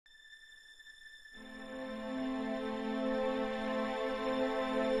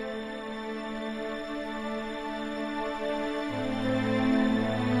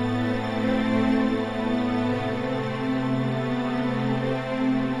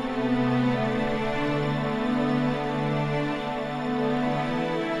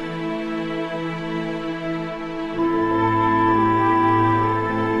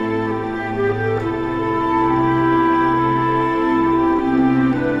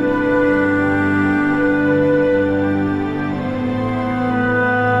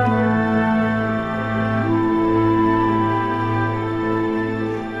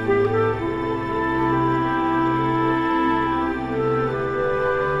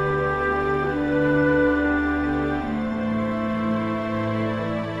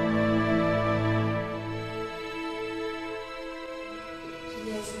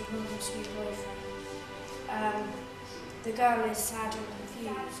girl is sad and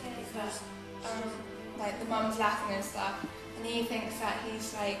confused because like the mum's laughing and stuff, and he thinks that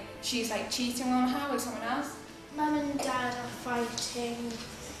she's cheating on her with someone else. Mum and Dad are fighting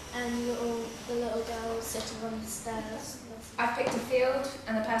and the little girl is sitting on the stairs. I've picked a field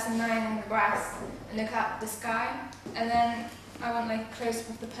and a person lying in the grass and look up the sky, and then I want a close-up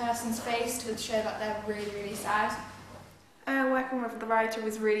of the person's face to show that they're really, really sad. Working with the writer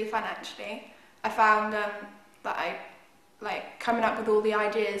was really fun actually. I found that I coming up with all the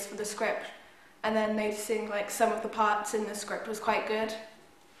ideas for the script, and then noticing some of the parts in the script was quite good,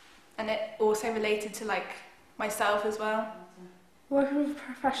 and it also related to myself as well. Working with a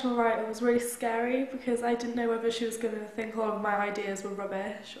professional writer was really scary because I didn't know whether she was going to think all of my ideas were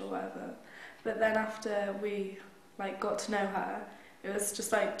rubbish or whatever. But then after we got to know her, it was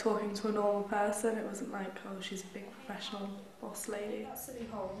just talking to a normal person. It wasn't oh, she's a big professional boss lady. Silly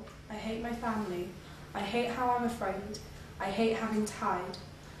hole. I hate my family. I hate how I'm a friend. I hate having to hide.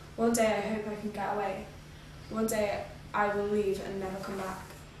 One day I hope I can get away. One day I will leave and never come back.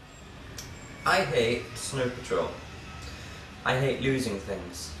 I hate snow patrol. I hate losing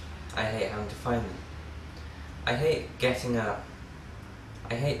things. I hate having to find them. I hate getting up.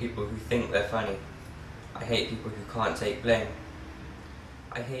 I hate people who think they're funny. I hate people who can't take blame.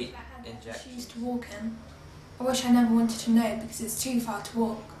 I hate injections. She used to walk in. I wish I never wanted to know because it's too far to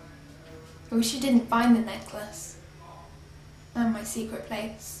walk. I wish she didn't find the necklace and my secret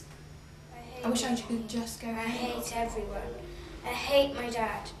place. I wish I could just go. I hate everyone. I hate my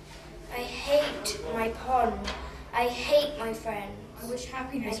dad. I hate my pond. I hate my friends. I wish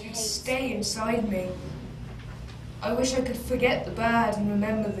happiness would stay inside me. I wish I could forget the bad and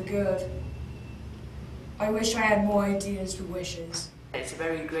remember the good. I wish I had more ideas for wishes. It's a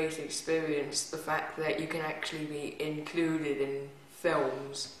very great experience, the fact that you can actually be included in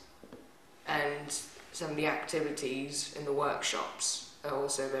films, and some of the activities in the workshops are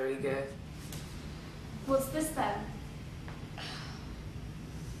also very good. What's this then?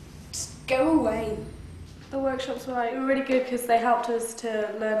 Just go away. The workshops were really good because they helped us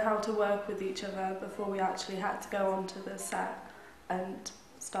to learn how to work with each other before we actually had to go onto the set and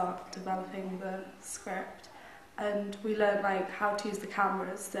start developing the script. And we learned how to use the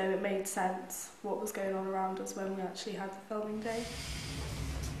cameras, so it made sense what was going on around us when we actually had the filming day.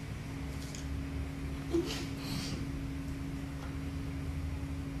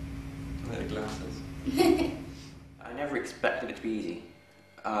 The glasses. I never expected it to be easy.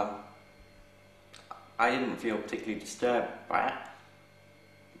 I didn't feel particularly disturbed by it,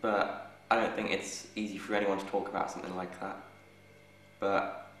 but I don't think it's easy for anyone to talk about something like that.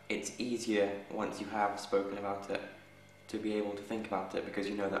 But it's easier once you have spoken about it to be able to think about it, because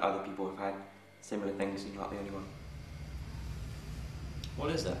you know that other people have had similar things and you're not the only one.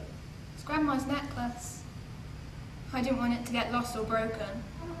 What is that? It's Grandma's necklace. I didn't want it to get lost or broken.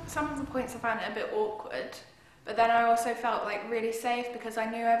 Some of the points I found it a bit awkward, but then I also felt really safe because I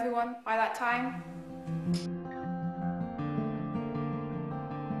knew everyone by that time.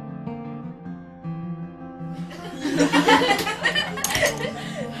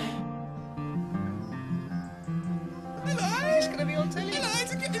 Hello, it's going to be on telly. Hello,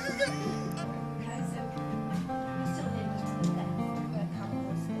 it's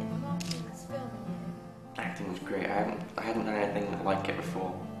Acting was great. I hadn't done anything like it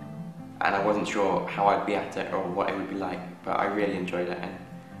before, and I wasn't sure how I'd be at it or what it would be like, but I really enjoyed it, and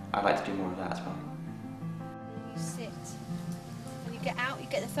I'd like to do more of that as well. You sit and you get out, you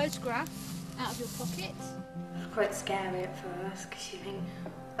get the photograph out of your pocket. It's quite scary at first because you think,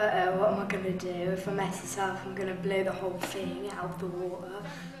 uh-oh, what am I going to do? If I mess this up, I'm going to blow the whole thing out of the water.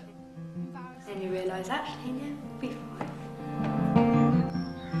 And you realise, actually, no, it'll be fine.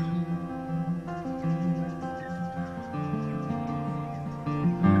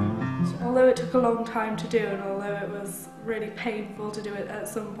 Although it took a long time to do, and although it was really painful to do it at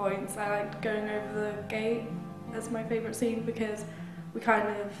some points, I liked going over the gate as my favourite scene because we kind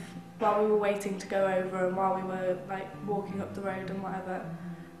of, while we were waiting to go over and while we were walking up the road and whatever,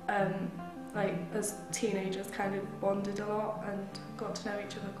 as teenagers kind of bonded a lot and got to know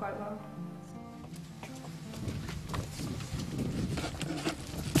each other quite well.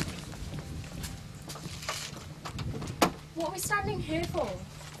 What are we standing here for?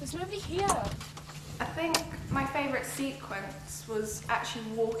 There's nobody here. I think my favourite sequence was actually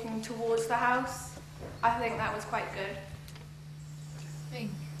walking towards the house. I think that was quite good. Think.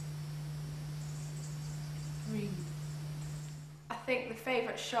 Breathe. I think the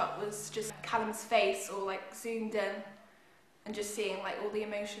favourite shot was just Callum's face, all zoomed in, and just seeing all the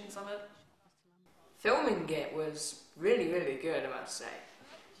emotions of it. Filming it was really, really good, I must say.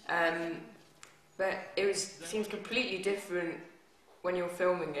 but seems completely different when you're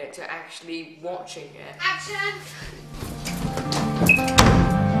filming it to actually watching it. Action!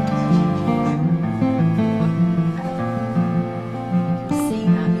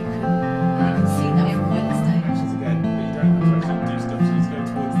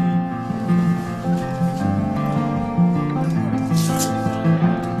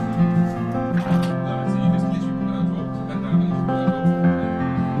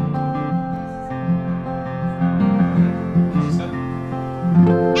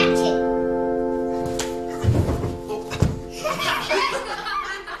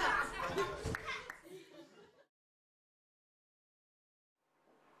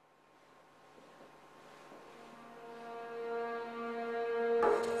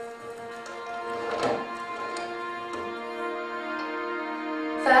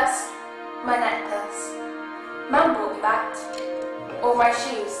 First, my necklace. Mum brought me that. All my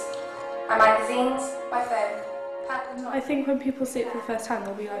shoes, my magazines, my phone. I think when people see it for the first time,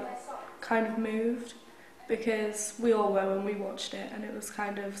 they'll be like kind of moved, because we all were when we watched it, and it was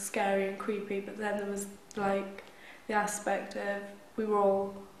kind of scary and creepy. But then there was like the aspect of we were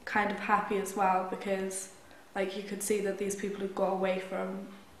all kind of happy as well, because like you could see that these people had got away from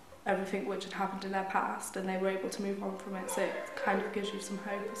everything which had happened in their past, and they were able to move on from it. So it kind of gives you some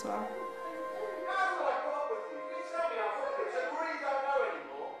hope as well.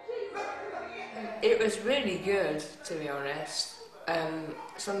 It was really good, to be honest.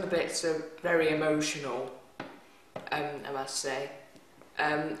 Some of the bits are very emotional, I must say.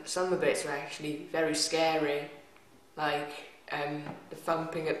 Some of the bits are actually very scary, like the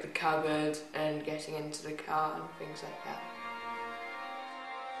thumping at the cupboard and getting into the car and things like that.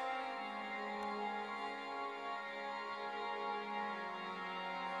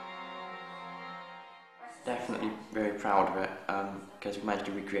 Definitely very proud of it, because we managed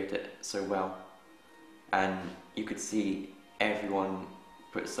to recreate it so well, and you could see everyone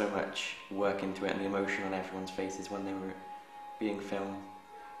put so much work into it and the emotion on everyone's faces when they were being filmed.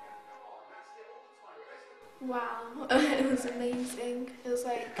 Wow, it was amazing. It was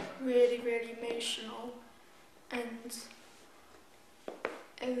like really, really emotional, and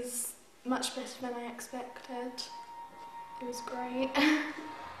it was much better than I expected. It was great.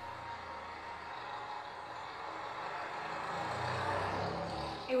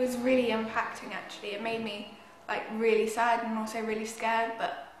 It was really impacting actually. It made me like really sad and also really scared,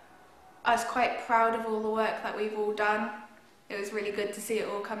 but I was quite proud of all the work that we've all done. It was really good to see it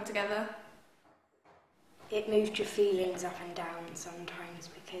all come together. It moved your feelings up and down sometimes,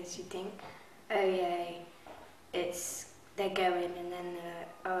 because you think, oh yeah, they're going, and then they're like,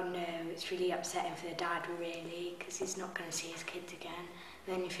 oh no, it's really upsetting for the dad really, because he's not going to see his kids again.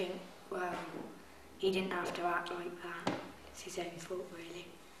 And then you think, well, he didn't have to act like that. It's his own fault really.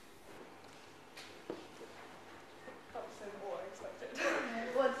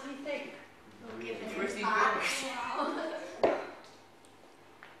 What do you think? Pretty good. Wow.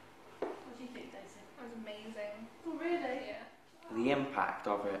 What do you think, Daisy? It was amazing. Oh, really? Yeah. The impact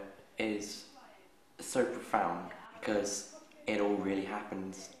of it is so profound, because it all really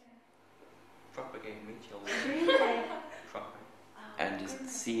happens. Proper game Rachel. Really? Proper. And just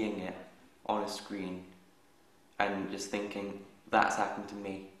seeing it on a screen and just thinking, that's happened to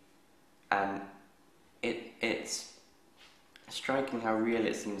me. And it's striking how real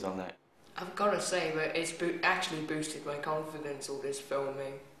it seems on there. I've got to say that it's actually boosted my confidence, all this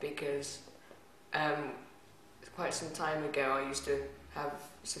filming, because quite some time ago I used to have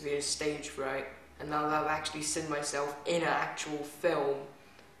severe stage fright, and now that I've actually seen myself in an actual film,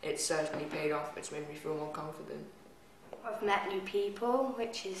 it's certainly paid off. It's made me feel more confident. I've met new people,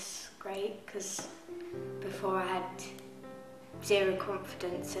 which is great, because before I had zero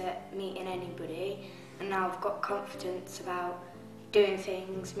confidence at meeting anybody, and now I've got confidence about doing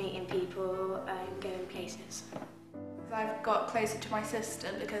things, meeting people and going places. I've got closer to my sister,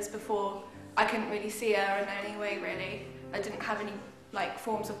 because before I couldn't really see her in any way really. I didn't have any like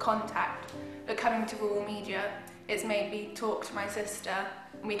forms of contact, but coming to rural media, it's made me talk to my sister,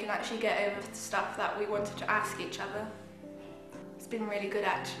 and we can actually get over the stuff that we wanted to ask each other. It's been really good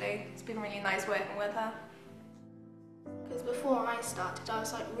actually. It's been really nice working with her. Because before I started, I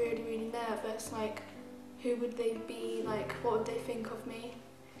was like really, really nervous. Like, who would they be? Like, what would they think of me?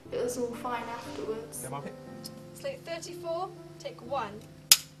 It was all fine afterwards. Slate 34, take 1.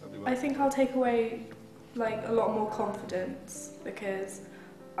 I think I'll take away like a lot more confidence, because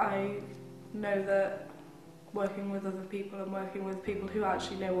I know that working with other people and working with people who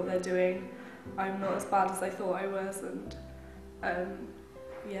actually know what they're doing, I'm not as bad as I thought I was, and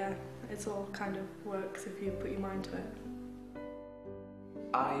yeah, it's all kind of works if you put your mind to it.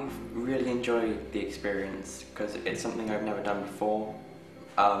 I've really enjoyed the experience because it's something I've never done before.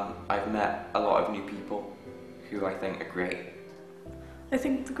 I've met a lot of new people who I think are great. I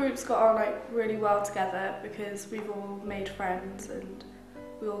think the group's got on like really well together because we've all made friends and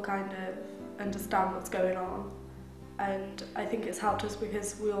we all kind of understand what's going on, and I think it's helped us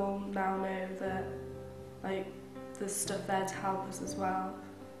because we all now know that like there's stuff there to help us as well,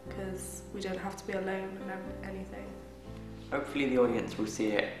 because we don't have to be alone and anything. Hopefully the audience will see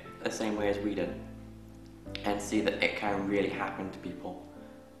it the same way as we did and see that it can really happen to people,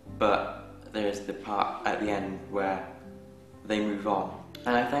 but there's the part at the end where they move on,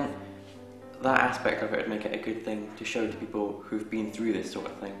 and I think that aspect of it would make it a good thing to show to people who've been through this sort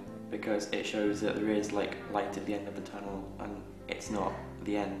of thing, because it shows that there is like light at the end of the tunnel and it's not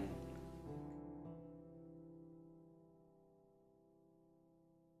the end.